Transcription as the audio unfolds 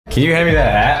Can you hand me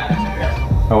that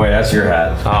hat? Oh wait, that's your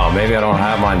hat. Oh, maybe I don't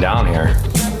have mine down here.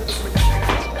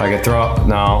 I could throw up,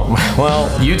 no. Well,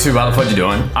 YouTube, how the fuck you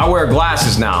doing? I wear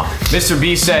glasses now. Mr.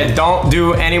 B said, don't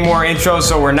do any more intros,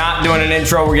 so we're not doing an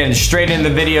intro. We're getting straight into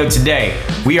the video today.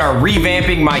 We are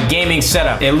revamping my gaming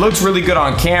setup. It looks really good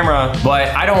on camera, but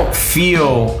I don't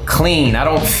feel clean. I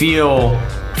don't feel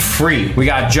free. We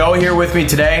got Joe here with me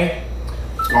today.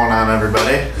 What's going on,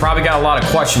 everybody? Probably got a lot of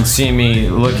questions seeing me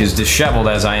look as disheveled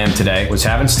as I am today. Was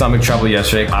having stomach trouble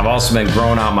yesterday. I've also been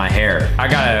growing out my hair. I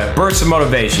got a burst of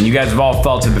motivation. You guys have all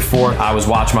felt it before. I was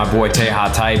watching my boy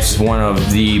Teha Types, one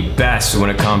of the best when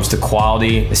it comes to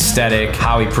quality, aesthetic,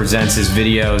 how he presents his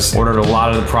videos. Ordered a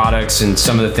lot of the products and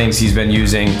some of the things he's been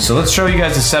using. So let's show you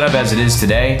guys the setup as it is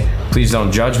today. Please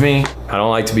don't judge me. I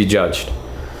don't like to be judged.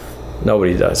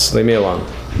 Nobody does. Leave me alone.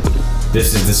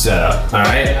 This is the setup, all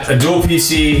right? A dual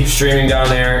PC, streaming down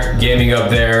there, gaming up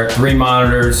there, 3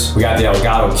 monitors. We got the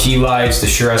Elgato key lights, the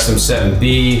Shure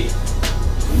SM7B.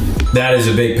 That is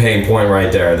a big pain point right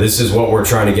there. This is what we're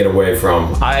trying to get away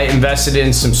from. I invested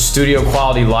in some studio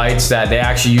quality lights that they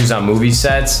actually use on movie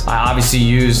sets. I obviously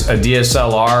use a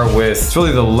DSLR with, it's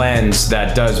really the lens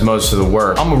that does most of the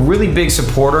work. I'm a really big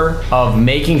supporter of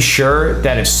making sure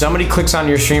that if somebody clicks on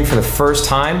your stream for the first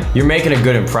time, you're making a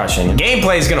good impression.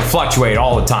 Gameplay is gonna fluctuate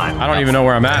all the time. I don't even know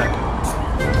where I'm at.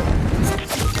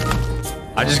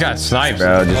 I just got sniped,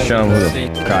 bro. Just show them who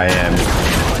the fuck I am.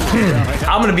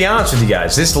 I'm gonna be honest with you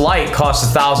guys, this light costs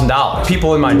 $1,000.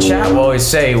 People in my chat will always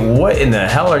say, what in the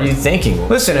hell are you thinking?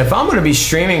 Listen, if I'm gonna be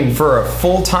streaming for a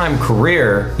full-time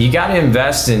career, you gotta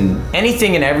invest in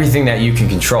anything and everything that you can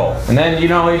control. And then, you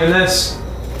know, even this,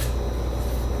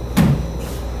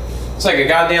 it's like a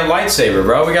goddamn lightsaber,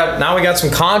 bro. Now we got some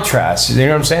contrast, you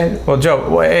know what I'm saying? Well, Joe,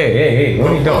 hey,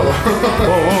 what are you doing?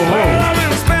 Whoa. I've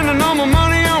been spending all my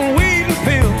money on weed and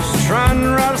pills, trying to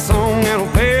write a song that'll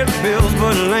pay the bills,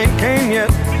 but it ain't came yet,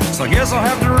 so I guess I'll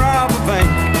have to rob a bank.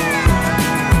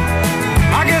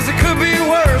 I guess it could be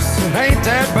worse, it ain't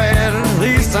that bad, at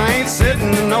least I ain't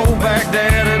sitting in no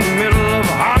Baghdad in the middle of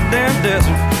a hot damn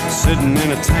desert, sitting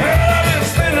in a tent. Well, I've been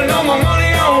spending all my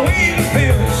money on weed and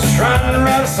pills, trying to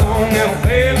write a song that'll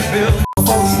pay the bills.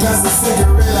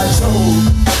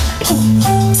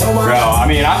 Bro, I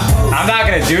mean, I'm not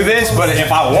gonna do this, but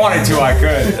if I wanted to, I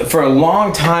could. For a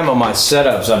long time on my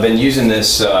setups, I've been using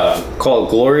this called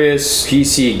Glorious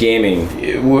PC Gaming.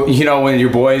 You know, when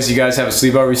your boys, you guys have a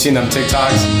sleepover, you seen them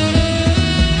TikToks?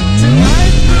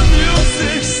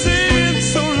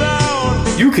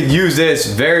 You could use this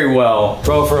very well.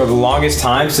 Bro, for the longest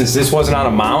time, since this wasn't on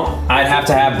a mount, I'd have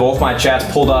to have both my chats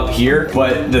pulled up here,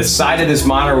 but the side of this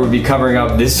monitor would be covering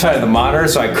up this side of the monitor,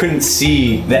 so I couldn't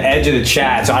see the edge of the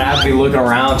chat, so I'd have to be looking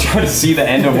around trying to see the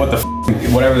end of what the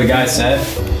whatever the guy said.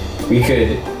 We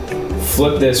could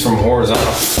flip this from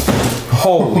horizontal.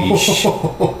 Holy shit.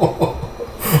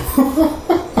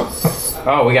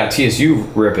 Oh, we got TSU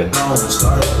ripping. All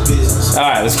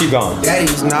right, let's keep going.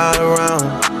 Daddy's not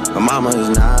around. My mama is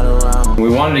not around. We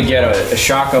wanted to get a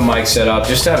shotgun mic set up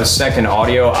just to have a second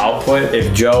audio output.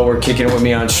 If Joe were kicking it with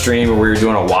me on stream or we were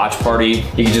doing a watch party,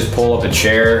 he could just pull up a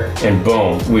chair and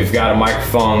boom, we've got a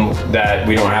microphone that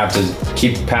we don't have to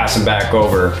keep passing back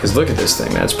over. Because look at this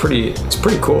thing, man, it's pretty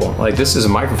cool. Like, this is a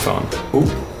microphone. Ooh.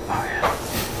 Oh yeah.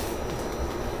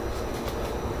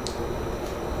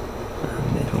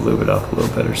 Maybe lube it up a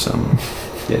little bit or something.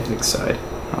 Get excited.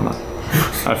 I'm not.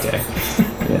 Okay.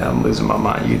 Yeah, I'm losing my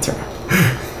mind. You turn.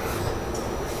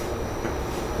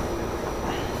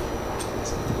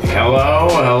 Hello.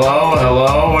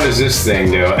 What does this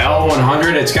thing do?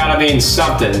 L100? It's gotta mean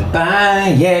something.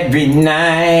 By every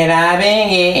night I've been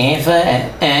getting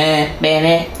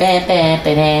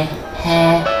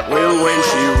Well, when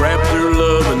she wrapped her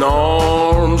loving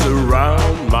arms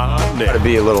around my neck. Gotta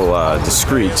be a little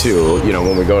discreet too. You know,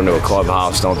 when we go into a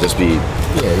clubhouse, don't just be.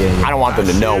 Yeah. I don't want them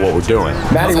to know what we're doing.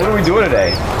 Maddie, what are we doing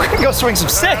today? We're gonna go swing some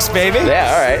six, baby.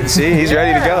 Yeah, all right. See, he's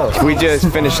ready to go. We just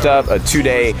finished up a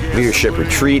 2-day leadership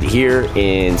retreat here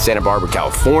in Santa Barbara,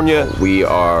 California. We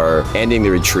are ending the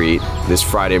retreat this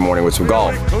Friday morning with some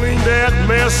golf. Clean that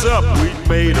mess up. We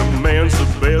made amends the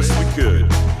best we could,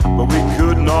 but we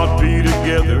could not be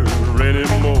together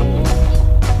anymore.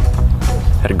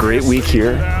 Had a great week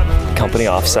here, company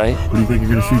offsite. What do you think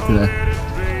you're gonna shoot today?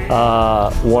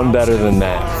 One better than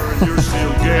that. You're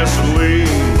still gasoline.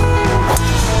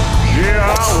 Yeah,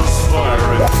 I was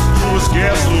firing. You was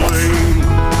gasoline.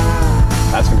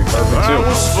 That's gonna be perfect too. I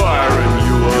was firing.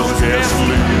 You was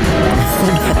gasoline.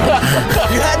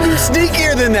 You had to be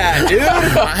sneakier than that, dude.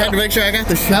 I had to make sure I got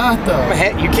the shot though.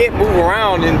 You can't move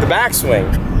around in the backswing.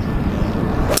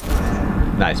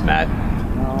 Nice, Matt.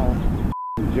 No,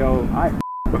 Joe, I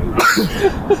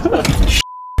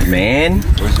Man.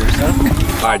 Where's your stuff?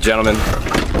 All right, gentlemen.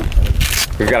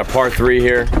 We've got a par 3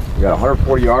 here. We got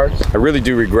 140 yards. I really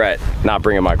do regret not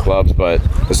bringing my clubs, but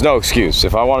there's no excuse.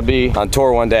 If I want to be on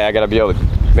tour one day, I got to be able to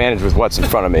manage with what's in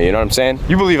front of me. You know what I'm saying?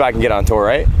 You believe I can get on tour,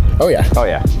 right? Oh yeah. Oh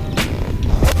yeah.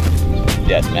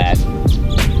 Yes, Matt.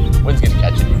 Wind's gonna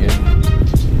catch you, dude.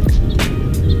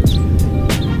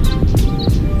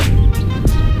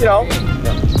 You know,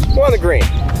 we're on the green.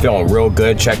 Feeling real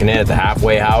good checking in at the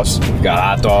halfway house. We've got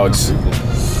hot dogs.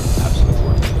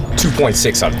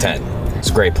 2.6 out of 10. It's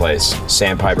a great place.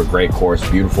 Sandpiper, great course,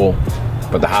 beautiful,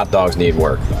 but the hot dogs need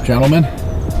work. Gentlemen,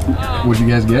 what'd you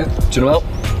guys get? Well,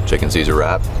 chicken Caesar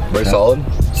wrap. Very solid.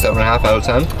 7.5 out of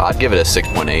 10. I'd give it a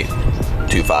 6.8.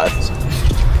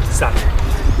 2.5. Stop.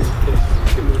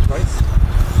 Give me twice.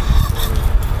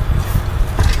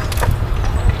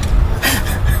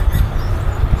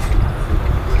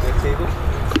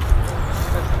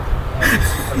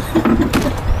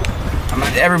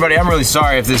 Everybody, I'm really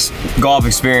sorry if this golf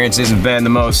experience hasn't been the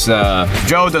most,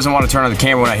 Joe doesn't want to turn on the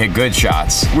camera when I hit good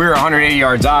shots. We were 180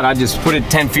 yards out, I just put it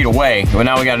 10 feet away, but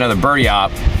now we got another birdie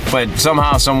op, but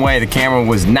somehow, some way, the camera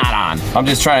was not on. I'm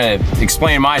just trying to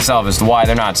explain to myself as to why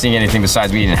they're not seeing anything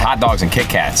besides me eating hot dogs and Kit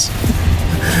Kats.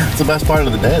 It's the best part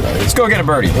of the day, though. Let's go get a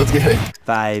birdie. Let's get it.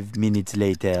 5 minutes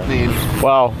later.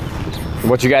 Well,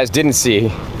 what you guys didn't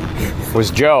see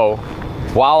was Joe,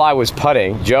 while I was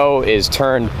putting, Joe is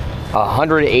turned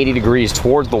 180 degrees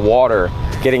towards the water,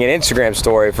 getting an Instagram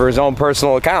story for his own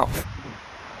personal account.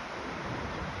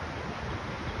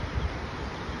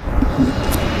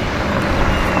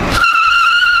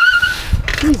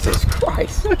 Jesus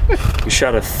Christ. We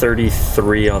shot a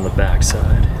 33 on the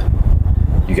backside.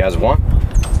 You guys won?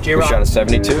 We shot a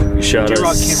 72. We shot a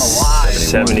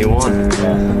 71.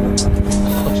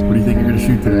 What do you think you're gonna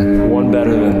shoot today? One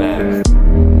better than that.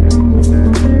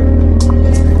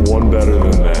 One better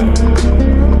than that.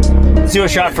 Let's do a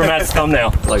shot for Matt's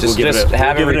thumbnail. Like Just we'll give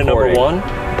it a number 1.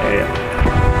 Yeah.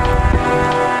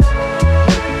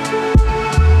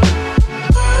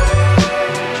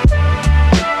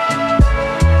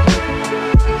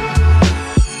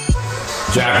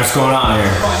 Jack, what's going on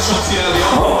here?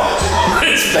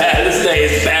 It's bad. This day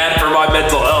is bad for my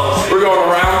mental health. We're going to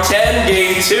round 10,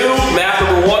 game 2. Map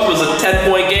number 1 was a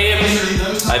 10-point game.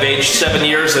 I've aged 7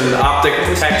 years in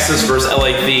OpTic, Texas versus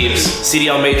LA Thieves.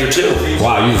 CDL Major 2.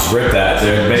 Wow, you just ripped that,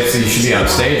 dude. Basically, you should be on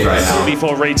stage right now.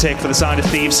 Before retake for the side of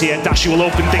Thieves here. Dashi will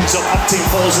open things up. OpTic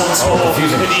falls once more.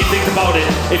 Confusing. What do you think about it?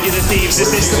 If you're the Thieves,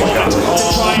 is this the moment to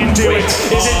try and do it?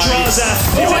 Is it Draza?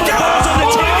 Is it Draza on the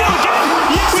table again?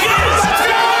 Yes, it is! Let's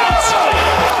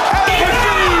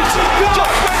go!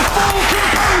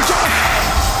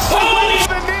 Holy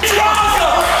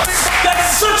Draza!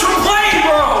 That's such a play,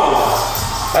 bro!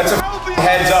 That's a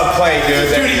heads-up play,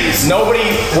 dude. Nobody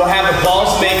will have the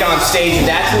balls to make on stage, and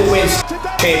that's who wins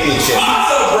championship.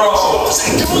 Awesome, bro!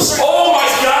 Oh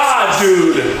my God,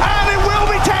 dude! And it will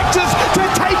be Texas to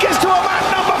take us to a map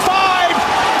number 5.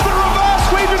 The reverse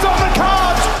sweep is on the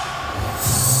cards.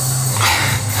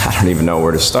 I don't even know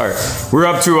where to start. We're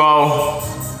up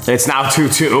 2-0. It's now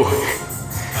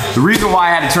 2-2. The reason why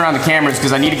I had to turn on the camera is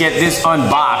because I need to get this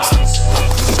unboxed.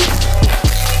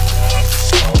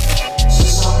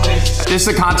 This is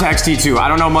a Contax T2. I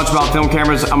don't know much about film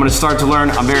cameras. I'm gonna start to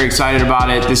learn. I'm very excited about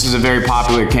it. This is a very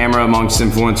popular camera amongst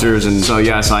influencers, and so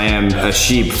yes, I am a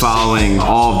sheep following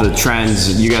all of the trends.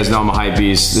 You guys know I'm a hype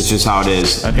beast. It's just how it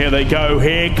is. And here they go.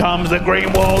 Here comes the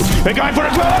green walls. They're going for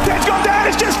it. It's gone down.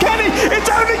 It's just Kenny. It's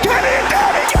only Kenny. And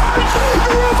down he goes.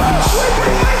 The reverse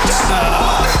sweeping legend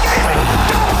of the gaming.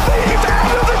 Thieves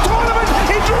out of the tournament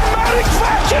in dramatic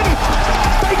fashion.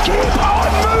 They keep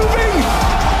on moving.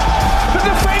 The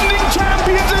defending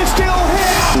champions are still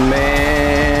here.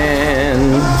 Man,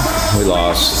 we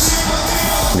lost.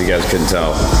 You guys couldn't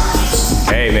tell.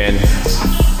 Hey, man.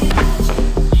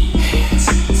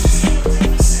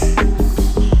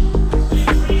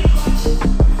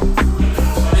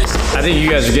 I think you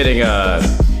guys are getting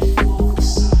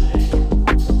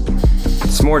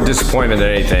it's more disappointment than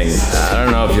anything. I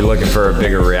don't know if you're looking for a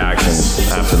bigger reaction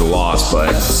after the loss, but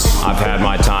I've had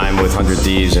my time with 100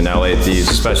 Thieves and LA Thieves,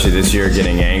 especially this year,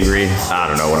 getting angry. I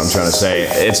don't know what I'm trying to say.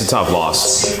 It's a tough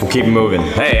loss. We'll keep it moving.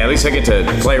 Hey, at least I get to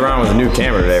play around with a new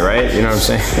camera today, right? You know what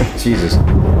I'm saying? Jesus.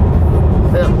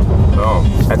 Oh,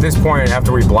 at this point,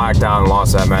 after we blacked out and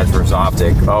lost that match versus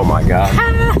OpTic, oh my God,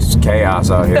 it's chaos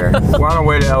out here. We're on our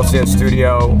way to LCS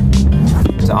studio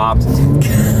to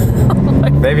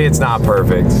OpTic. Maybe it's not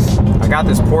perfect. I got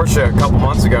this Porsche a couple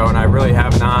months ago, and I really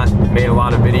have not made a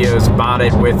lot of videos about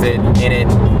it, with it, in it,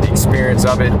 the experience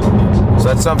of it. So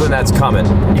that's something that's coming.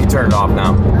 You can turn it off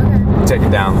now. take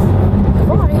it down.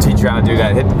 Teach you how to do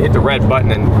that. Hit the red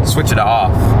button and switch it to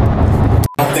off.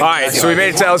 Alright, so we made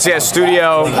it to LCS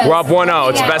studio. We're up 1-0.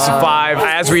 It's best of 5.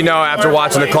 As we know after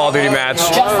watching the Call of Duty match,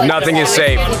 nothing is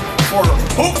safe.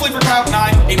 Hopefully for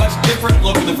Cloud9, a much different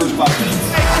look in the first 5 minutes.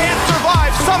 They can't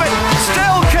survive. Summit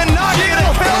still cannot get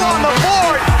a kill on the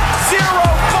board. 0,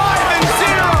 5, and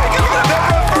 0. The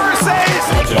reverse ace.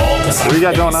 What do you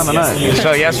got going on tonight?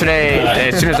 So yesterday,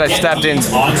 as soon as I stepped in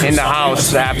the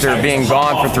house after being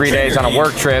gone for 3 days on a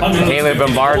work trip, Caleb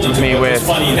bombards with me with,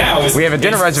 we have a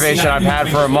dinner reservation I've had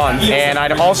for a month, and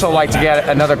I'd also like to get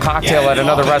another cocktail at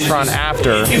another restaurant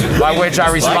after, by which I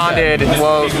responded,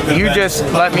 well, you just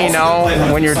let me know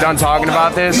when you're done talking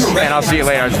about this, and I'll see you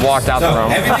later. I just walked out the room.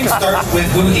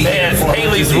 Man,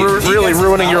 Haley's really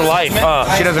ruining your life.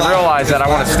 She doesn't realize that I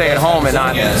want to stay at home and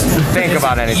not think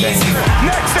about anything.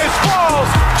 Next is Falls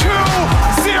 2-0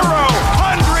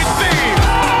 100 Thieves.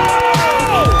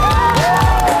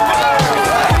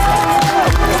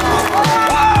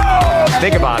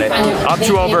 Think about it. Up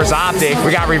 2-0 versus OpTic.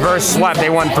 We got reverse swept. They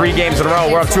won 3 games in a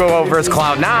row. We're up 2-0 versus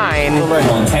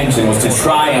Cloud9. Intention was to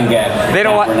try and get They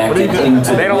don't like that I'm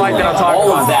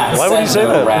talking about that. Why would you say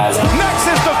that? Next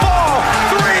is the Fall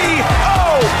 3-0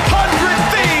 100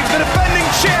 Thieves. The defending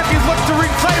champions look to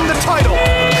reclaim the title.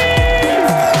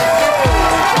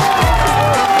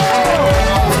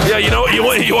 Yeah,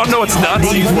 you want to know what's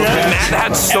nuts? Matt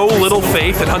had so little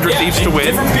faith in 100 Thieves to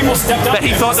win that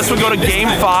he thought this would go to game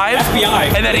 5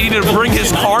 and that he needed to bring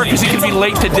his car because he could be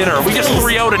late to dinner. We just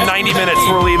 3-0'd in 90 minutes.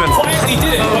 We're leaving.